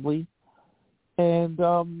possibly. And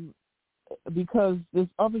because this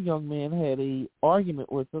other young man had an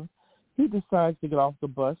argument with him, he decides to get off the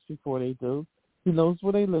bus before they do. He knows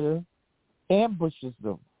where they live, ambushes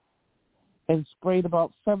them, and sprayed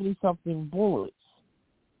about 70-something bullets.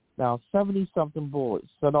 Now, 70-something bullets.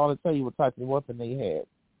 That ought to tell you what type of weapon they had.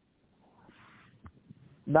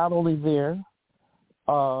 Not only there,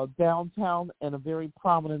 downtown in a very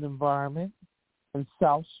prominent environment in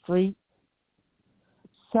South Street.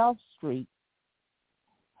 South Street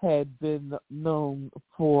had been known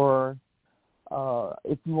for,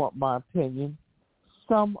 if you want my opinion,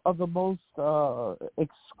 some of the most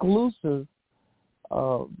exclusive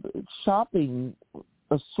shopping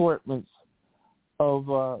assortments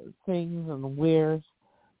of things and wares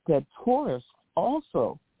that tourists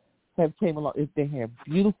also have came along. If they have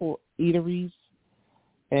beautiful eateries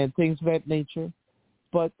and things of that nature,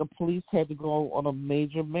 but the police had to go on a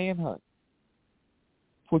major manhunt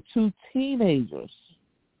for two teenagers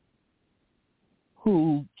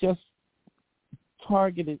who just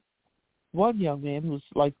targeted one young man who was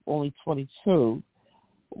like only 22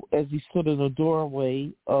 as he stood in the doorway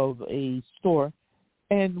of a store,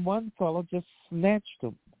 and one fellow just snatched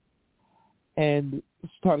him and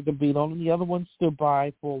started to beat on him. The other one stood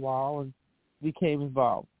by for a while and became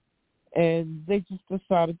involved. And they just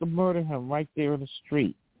decided to murder him right there in the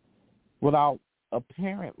street without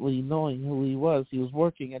apparently knowing who he was. He was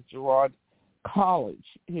working at Girard College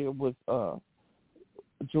here with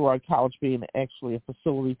Girard College being actually a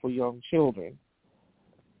facility for young children.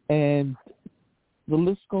 And the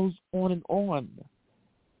list goes on.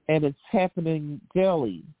 And it's happening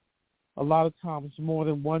daily, a lot of times more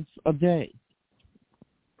than once a day.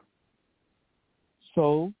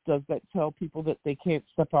 So does that tell people that they can't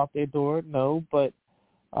step out their door? No, but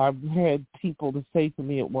I've had people to say to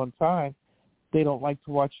me at one time they don't like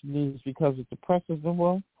to watch the news because it depresses them.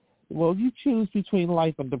 Well, you choose between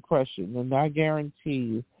life and depression, and I guarantee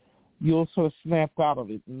you you'll sort of snap out of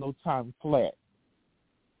it in no time flat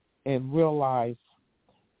and realize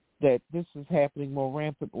that this is happening more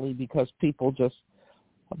rampantly because people just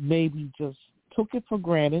took it for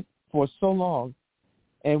granted for so long.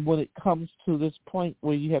 And when it comes to this point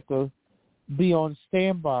where you have to be on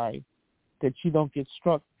standby that you don't get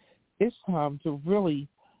struck, it's time to really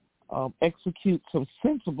execute some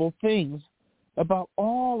sensible things about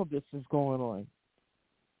all of this is going on.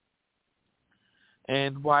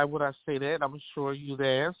 And why would I say that? I'm sure you'd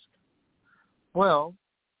ask. Well,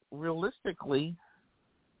 realistically,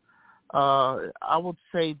 I would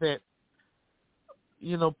say that,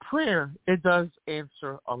 prayer, it does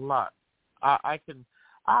answer a lot. I can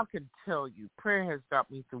tell you, prayer has got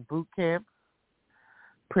me through boot camp.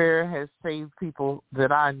 Prayer has saved people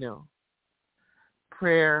that I knew.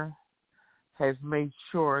 Prayer has made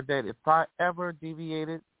sure that if I ever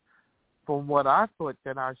deviated from what I thought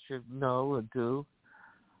that I should know or do,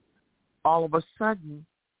 all of a sudden,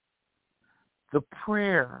 the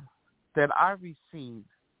prayer that I received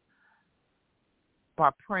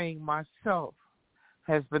by praying myself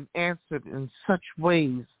has been answered in such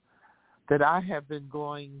ways that I have been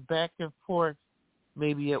going back and forth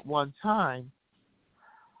maybe at one time,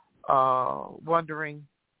 wondering,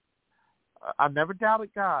 I never doubted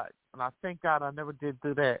God, and I thank God I never did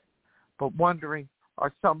do that, but wondering,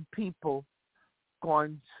 are some people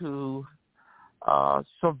going to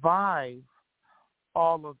survive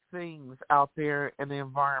all of things out there in the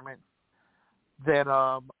environment that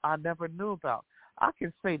I never knew about? I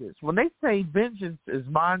can say this. When they say vengeance is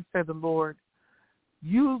mine, said the Lord,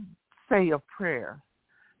 you say a prayer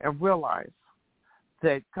and realize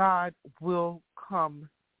that God will come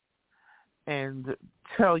and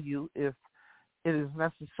tell you if it is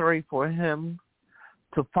necessary for him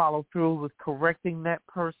to follow through with correcting that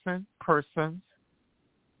persons.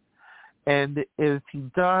 And if he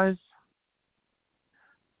does,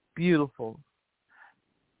 beautiful.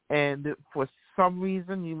 And for some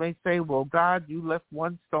reason you may say, well, God, you left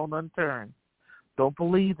one stone unturned. Don't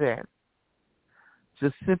believe that.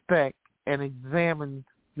 Just sit back and examine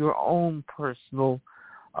your own personal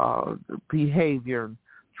behavior,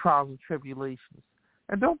 trials and tribulations.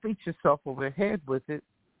 And don't beat yourself over the head with it.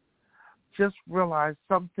 Just realize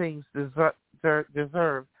some things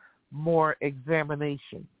deserve more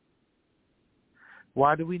examination.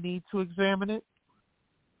 Why do we need to examine it?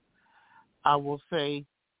 I will say,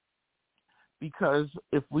 because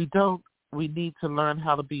if we don't, we need to learn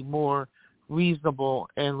how to be more reasonable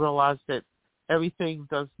and realize that everything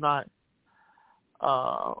does not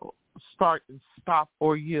start and stop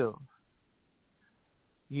for you.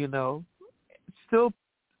 Still,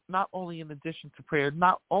 not only in addition to prayer,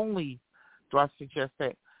 not only do I suggest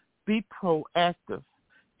that, be proactive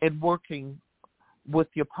in working with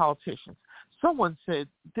your politicians. Someone said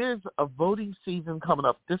there's a voting season coming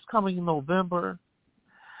up this coming November,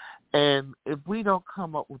 and if we don't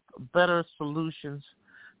come up with better solutions,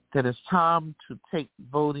 then it's time to take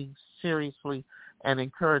voting seriously and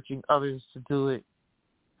encouraging others to do it.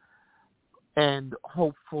 And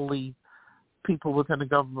hopefully people within the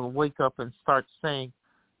government will wake up and start saying,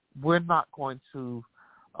 we're not going to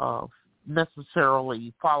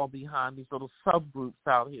necessarily follow behind these little subgroups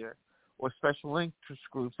out here or special interest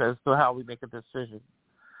groups as to how we make a decision.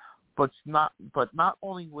 But not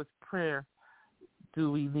only with prayer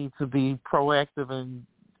do we need to be proactive in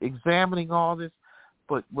examining all this,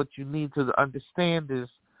 but what you need to understand is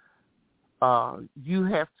you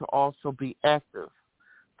have to also be active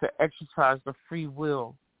to exercise the free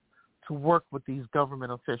will to work with these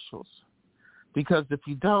government officials. Because if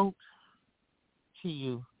you don't,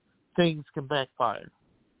 things can backfire.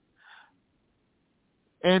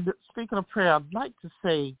 And speaking of prayer, I'd like to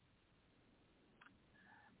say,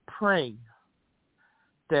 pray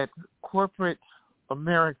that corporate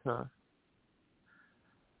America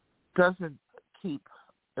doesn't keep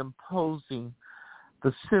imposing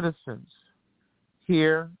the citizens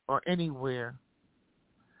here or anywhere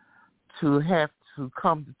to have to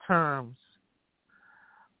come to terms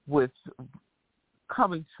with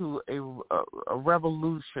coming to a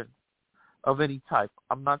revolution of any type.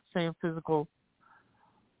 I'm not saying physical,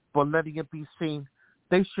 but letting it be seen.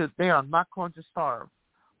 They are not going to starve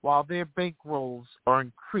while their bankrolls are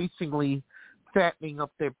increasingly fattening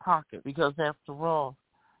up their pocket, because after all,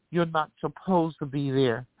 you're not supposed to be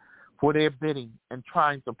there for their bidding and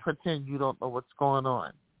trying to pretend you don't know what's going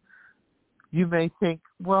on. You may think,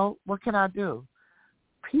 well, what can I do?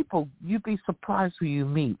 People, you'd be surprised who you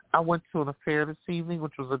meet. I went to an affair this evening,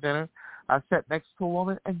 which was a dinner. I sat next to a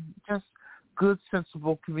woman, and just good,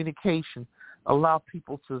 sensible communication allow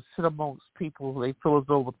people to sit amongst people they feel as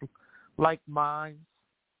though with like minds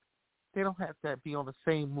They don't have to be on the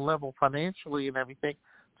same level financially and everything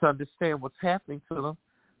to understand what's happening to them,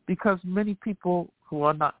 because many people who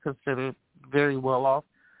are not considered very well off,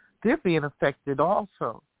 they're being affected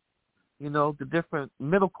also. You know, the different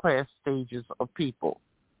middle class stages of people.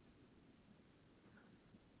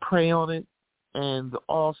 Pray on it and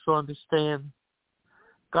also understand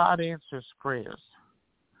God answers prayers.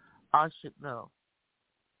 I should know.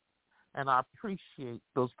 And I appreciate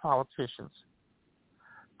those politicians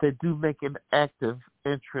that do make an active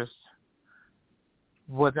interest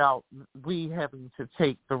without we having to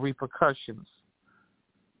take the repercussions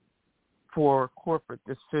for corporate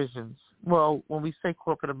decisions. Well, when we say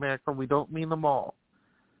corporate America, we don't mean them all.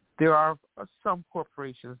 There are some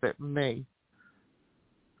corporations that may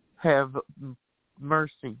have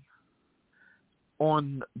mercy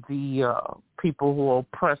on the people who are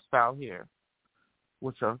oppressed out here,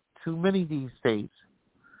 which are too many these days.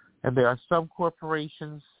 And there are some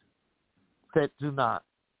corporations that do not.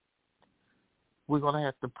 We're going to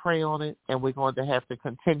have to pray on it, and we're going to have to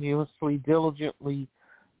continuously, diligently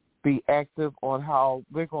be active on how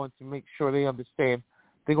we're going to make sure they understand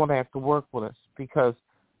they're going to have to work with us, because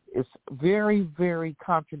it's very, very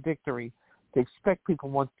contradictory to expect people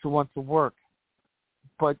want to work,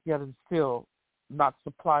 but yet and still not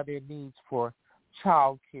supply their needs for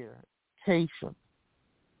child care, education.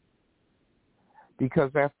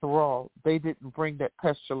 Because after all, they didn't bring that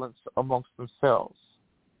pestilence amongst themselves.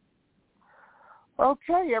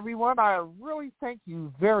 Okay, everyone, I really thank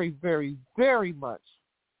you very, very, very much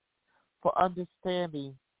for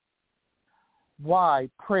understanding why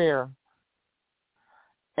prayer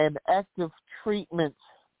and active treatment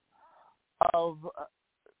of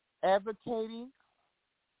advocating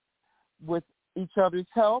with each other's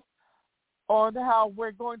help on how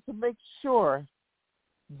we're going to make sure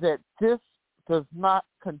that this does not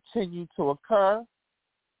continue to occur.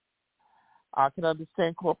 I can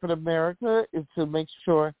understand corporate America is to make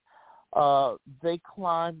sure they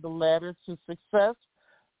climb the ladder to success,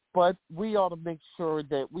 but we ought to make sure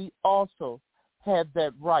that we also have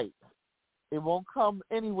that right. It won't come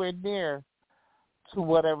anywhere near to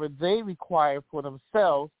whatever they require for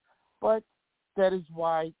themselves, but that is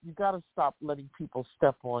why you got to stop letting people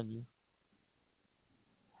step on you.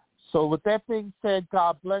 So with that being said,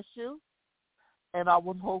 God bless you. And I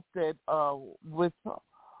would hope that with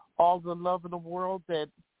all the love in the world that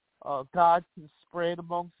God can spread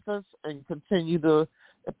amongst us and continue to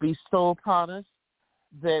bestow upon us,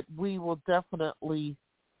 that we will definitely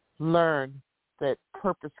learn that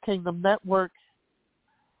Purpose Kingdom Network,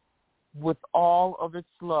 with all of its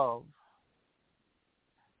love,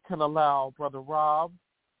 can allow Brother Rob,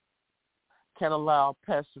 can allow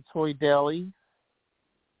Pastor Toy Daly,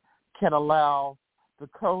 can allow the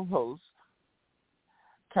co-host,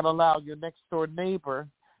 can allow your next-door neighbor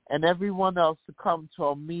and everyone else to come to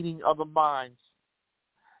a meeting of the minds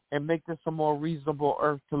and make this a more reasonable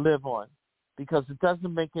earth to live on, because it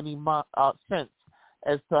doesn't make any sense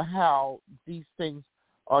as to how these things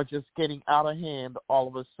are just getting out of hand all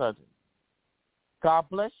of a sudden. God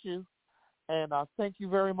bless you, and thank you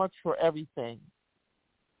very much for everything.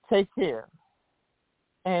 Take care,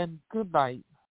 and good night.